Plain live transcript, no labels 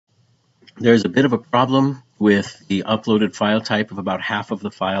There's a bit of a problem with the uploaded file type of about half of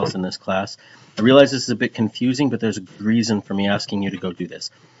the files in this class. I realize this is a bit confusing, but there's a good reason for me asking you to go do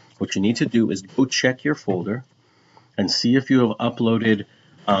this. What you need to do is go check your folder and see if you have uploaded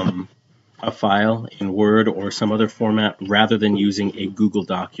a file in Word or some other format rather than using a Google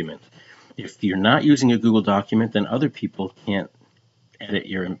document. If you're not using a Google document, then other people can't edit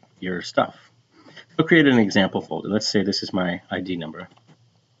your stuff. So create an example folder. Let's say this is my ID number.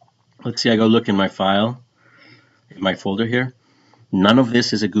 Let's see, I go look in my file, in my folder here. None of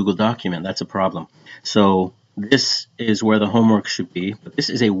this is a Google document. That's a problem. So this is where the homework should be, but this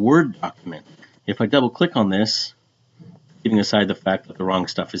is a Word document. If I double click on this, leaving aside the fact that the wrong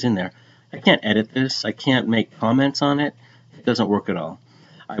stuff is in there, I can't edit this. I can't make comments on it. It doesn't work at all.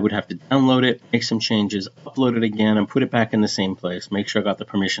 I would have to download it, make some changes, upload it again, and put it back in the same place, make sure I got the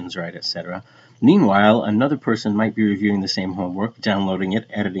permissions right, etc. Meanwhile, another person might be reviewing the same homework, downloading it,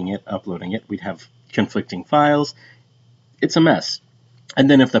 editing it, uploading it. We'd have conflicting files. It's a mess. And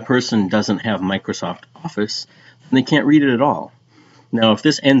then if the person doesn't have Microsoft Office, then they can't read it at all. Now, if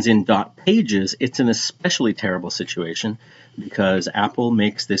this ends in .pages, it's an especially terrible situation because Apple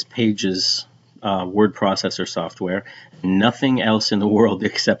makes this Pages word processor software. Nothing else in the world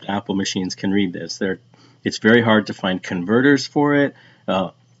except Apple machines can read this. It's very hard to find converters for it.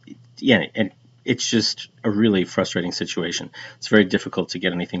 Yeah, and it's just a really frustrating situation. It's very difficult to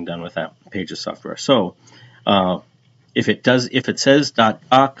get anything done with that Pages software. So if it says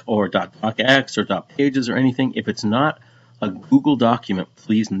 .doc or .docx or .pages or anything, if it's not a Google document,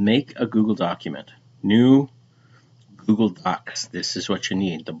 please make a Google document. New Google Docs. This is what you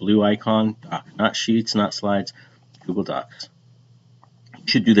need. The blue icon, doc, not sheets, not slides, Google Docs. You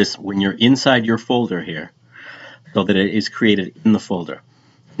should do this when you're inside your folder here so that it is created in the folder.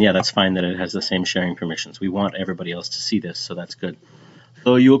 Yeah, that's fine that it has the same sharing permissions. We want everybody else to see this, so that's good.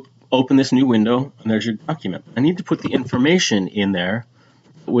 So you open this new window, and there's your document. I need to put the information in there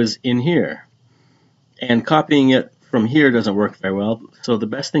that was in here. And copying it from here doesn't work very well, so the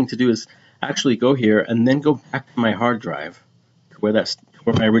best thing to do is actually go here and then go back to my hard drive where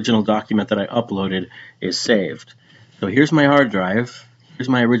my original document that I uploaded is saved. So here's my hard drive. Here's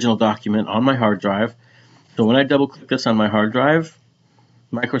my original document on my hard drive. So when I double click this on my hard drive,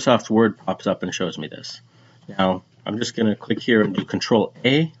 Microsoft Word pops up and shows me this. Now I'm just going to click here and do Control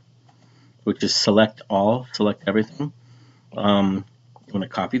A, which is select all, select everything. I'm going to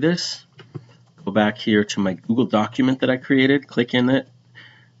copy this. Go back here to my Google document that I created, click in it,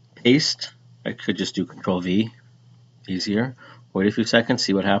 paste. I could just do Control V, easier. Wait a few seconds,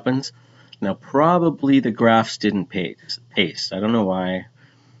 see what happens. Now probably the graphs didn't paste. I don't know why.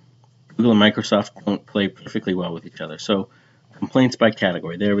 Google and Microsoft don't play perfectly well with each other. So complaints by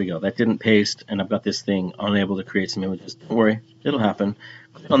category, there we go. That didn't paste, and I've got this thing unable to create some images. Don't worry, it'll happen.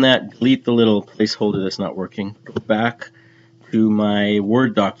 Click on that, delete the little placeholder that's not working. Go back to my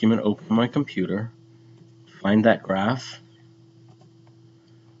Word document, open my computer, find that graph.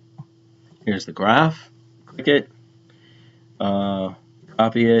 Here's the graph, click it,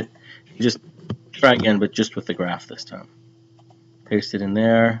 copy it, just try again, but just with the graph this time. Paste it in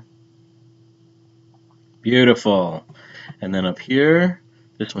there. Beautiful. And then up here,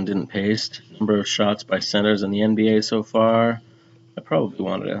 this one didn't paste. Number of shots by centers in the NBA so far. I probably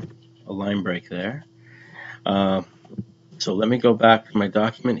wanted a line break there. So let me go back to my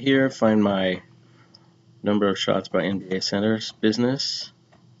document here, find my number of shots by NBA centers business.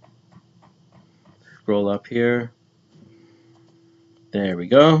 Scroll up here. There we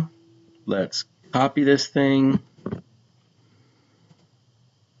go. Let's copy this thing.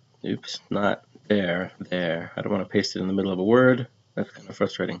 Oops, not there. There. I don't want to paste it in the middle of a word. That's kind of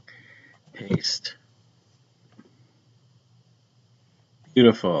frustrating. Paste.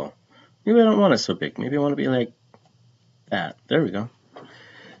 Beautiful. Maybe I don't want it so big. Maybe I want to be like that. There we go.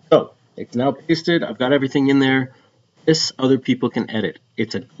 So it's now pasted. I've got everything in there. This other people can edit.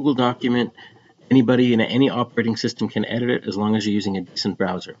 It's a Google document. Anybody in any operating system can edit it as long as you're using a decent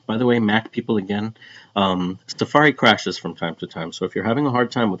browser. By the way, Mac people again, Safari crashes from time to time. So if you're having a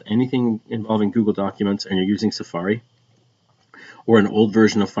hard time with anything involving Google Documents and you're using Safari or an old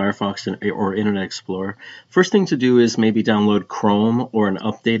version of Firefox or Internet Explorer, first thing to do is maybe download Chrome or an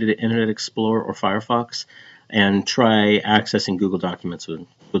updated Internet Explorer or Firefox and try accessing Google Documents with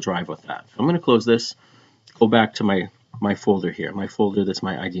Google Drive with that. So I'm going to close this, go back to my folder here, my folder that's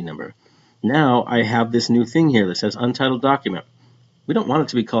my ID number. Now I have this new thing here that says untitled document. We don't want it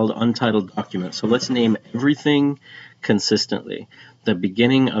to be called untitled document, so let's name everything consistently. The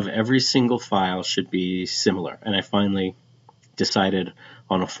beginning of every single file should be similar, and I finally decided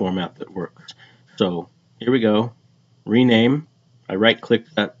on a format that works. So here we go, rename. I right-click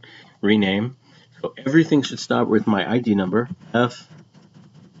that rename. So everything should start with my ID number, F,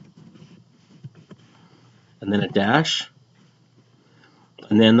 and then a dash,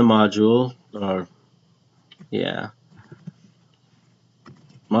 and then the module, or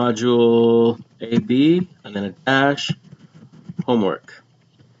module AB, and then a dash, homework.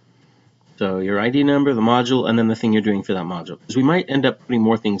 So your ID number, the module, and then the thing you're doing for that module. Because we might end up putting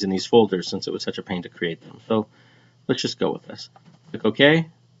more things in these folders since it was such a pain to create them. So let's just go with this. Click OK.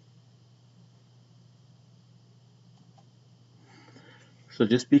 So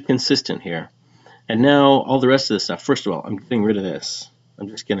just be consistent here. And now all the rest of this stuff. First of all, I'm getting rid of this. I'm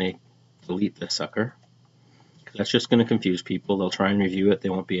just going to delete this sucker. That's just going to confuse people. They'll try and review it. They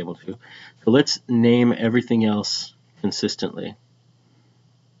won't be able to. So let's name everything else consistently.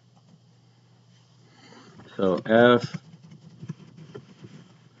 So F,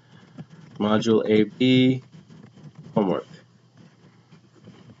 module AB, homework.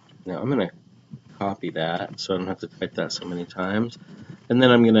 Now I'm going to copy that so I don't have to type that so many times. And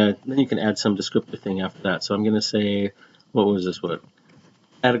then then you can add some descriptive thing after that. So I'm going to say, what was this word?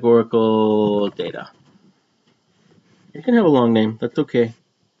 Categorical data. You can have a long name. That's okay.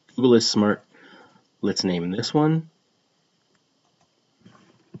 Google is smart. Let's name this one.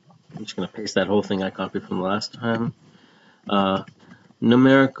 I'm just going to paste that whole thing I copied from the last time.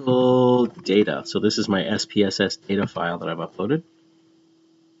 Numerical data. So this is my SPSS data file that I've uploaded.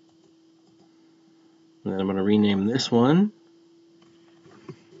 And then I'm going to rename this one.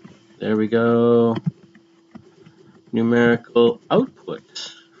 There we go. Numerical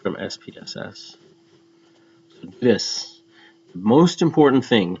output from SPSS. So this, the most important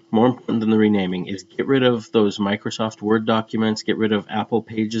thing, more important than the renaming, is get rid of those Microsoft Word documents, get rid of Apple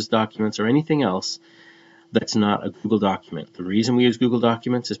Pages documents, or anything else that's not a Google document. The reason we use Google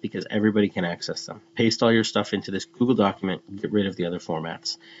Documents is because everybody can access them. Paste all your stuff into this Google document, get rid of the other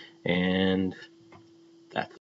formats. And that's